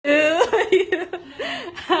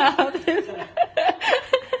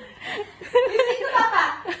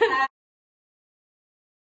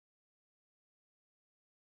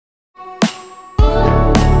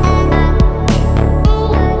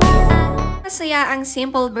Masaya ang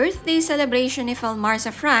simple birthday celebration ni Philmar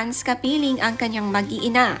sa France kapiling ang kanyang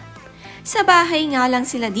mag-iina. Sa bahay nga lang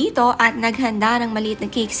sila dito at naghanda ng maliit na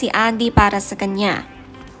cake si Andi para sa kanya.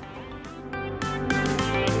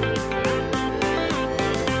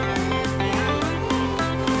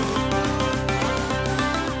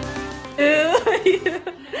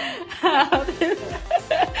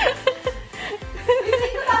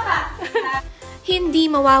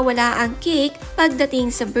 Hindi mawawala ang cake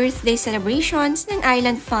pagdating sa birthday celebrations ng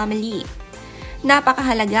Island family.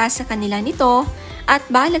 Napakahalaga sa kanila nito at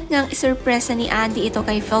balak ngang isurpresa ni Andi ito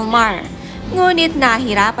kay Philmar. Ngunit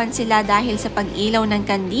nahirapan sila dahil sa pag-ilaw ng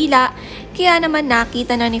kandila, kaya naman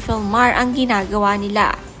nakita na ni Philmar ang ginagawa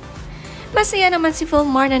nila. Masaya naman si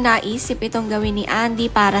Philmar na naisip itong gawin ni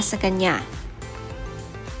Andi para sa kanya.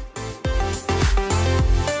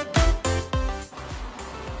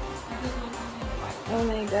 Oh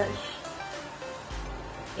my gosh.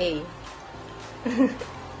 Hey.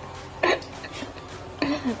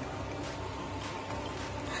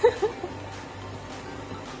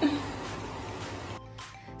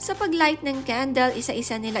 Sa paglight ng candle,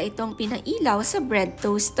 isa-isa nila itong pinailaw sa bread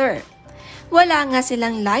toaster. Wala nga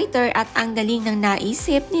silang lighter at ang galing ng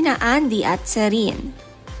naisip ni na Andi at Sarin.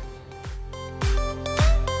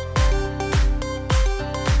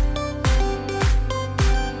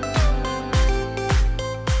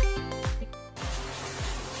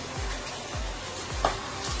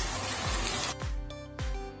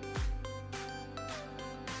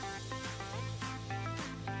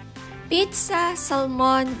 Pizza,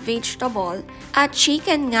 salmon, vegetable, at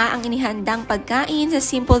chicken nga ang inihandang pagkain sa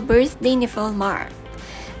simple birthday ni Philmar.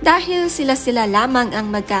 Dahil sila-sila lamang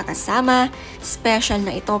ang magkakasama, special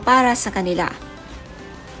na ito para sa kanila.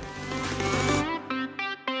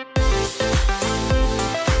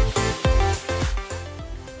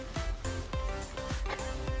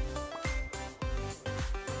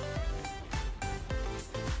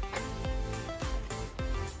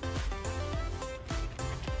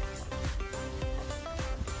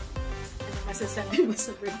 Masasabi mo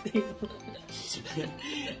sa birthday mo?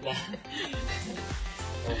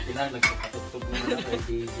 Okay lang, nagpapatugtog naman ako kay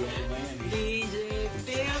DJ. Ano ba yan? DJ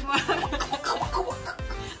Philmar!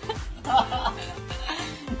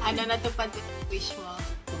 Ano natupad yung wish mo?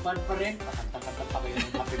 Tupad pa rin. Pakanta-kanta pa kayo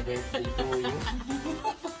ng happy birthday to you.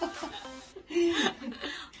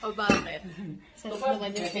 O bakit? Tupad,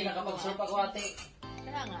 kasi nakapag-surf ako ate.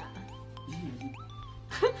 Kaya nga.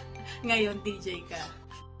 Ngayon, DJ ka.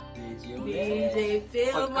 DJ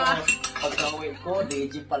Philmar. Pagka-uwi ko,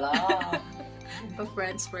 DJ pala.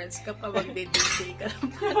 Friends ka pa, magde-DJ ka.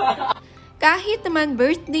 Kahit naman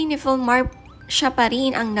birthday ni Philmar, siya pa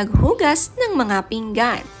rin ang naghugas ng mga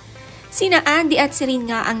pinggan. Sina Andi at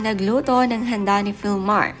Sarin nga ang nagluto ng handa ni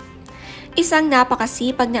Philmar. Isang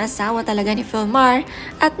napakasipag na asawa talaga ni Philmar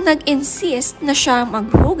at nag-insist na siya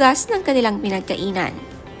maghugas ng kanilang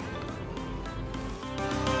pinagkainan.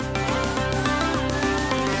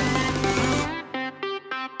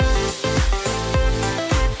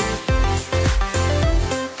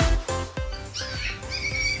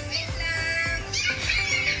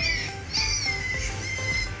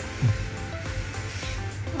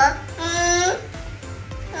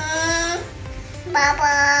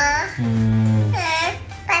 Papa.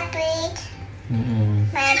 Papi.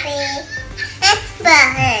 Papi.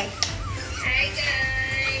 Bahay. Hi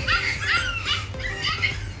guys.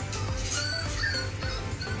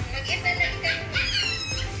 Mag-ita lang kami.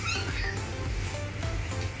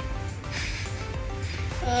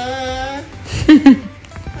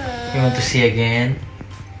 You want to see again?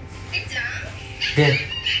 There.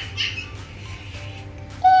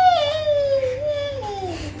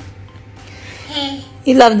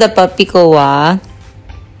 You love the puppy ko, ah?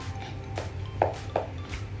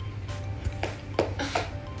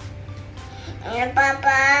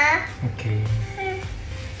 Papa. Okay.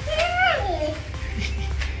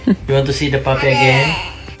 You want to see the puppy again?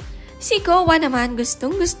 Si Kowa naman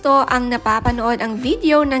gustong-gusto ang napapanood ang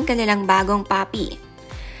video ng kanilang bagong puppy.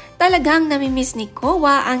 Talagang namimiss ni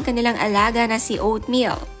Kowa ang kanilang alaga na si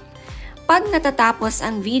Oatmeal. Pag natatapos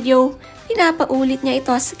ang video, pinapaulit niya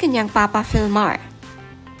ito sa kanyang Papa Philmar.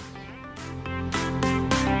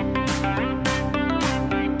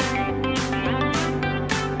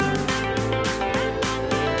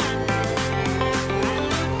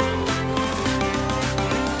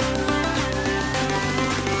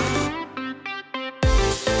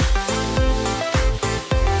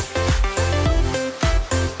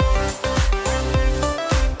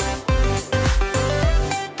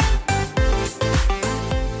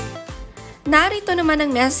 Narito naman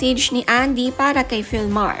ang message ni Andi para kay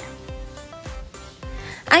Philmar.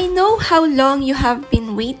 I know how long you have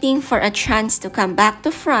been waiting for a chance to come back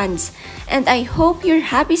to France, and I hope you're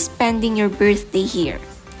happy spending your birthday here,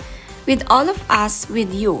 with all of us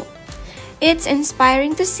with you. It's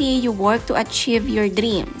inspiring to see you work to achieve your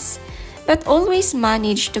dreams, but always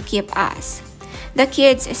manage to keep us, the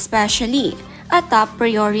kids especially, a top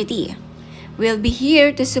priority. We'll be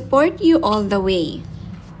here to support you all the way.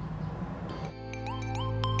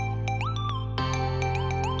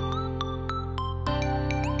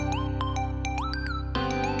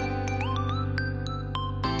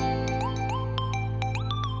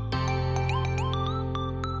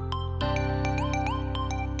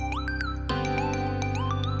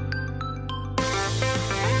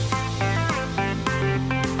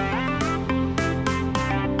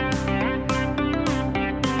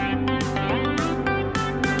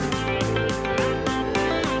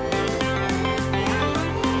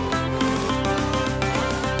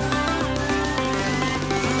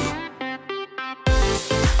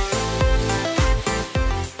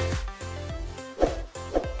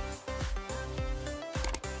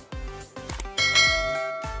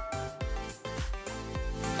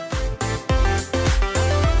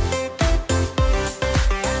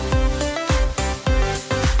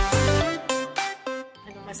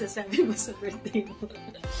 Masasabi mo sa birthday mo?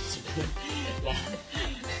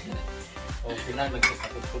 Okay lang,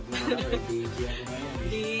 nagpapatugtog naman ako. DJ ako ngayon.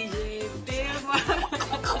 DJ Philmar!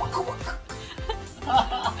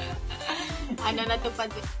 Ano natupad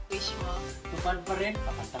wish mo? Tupad pa rin.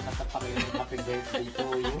 Pakanta-kanta pa kayo ng happy birthday to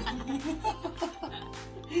you.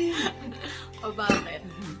 O bakit?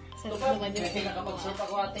 Tupad, kasi nakapag-surf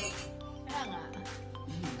ako ate. Kaya nga.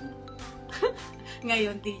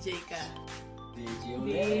 Ngayon, DJ ka.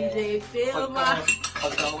 DJ Philmar!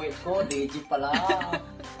 Pagka-wait ko, DJ pala.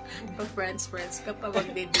 Pag friends ka pa,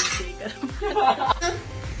 mag-DJ ka.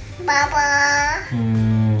 Papa.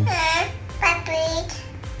 Papi.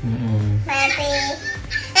 Papi.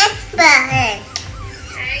 Bye.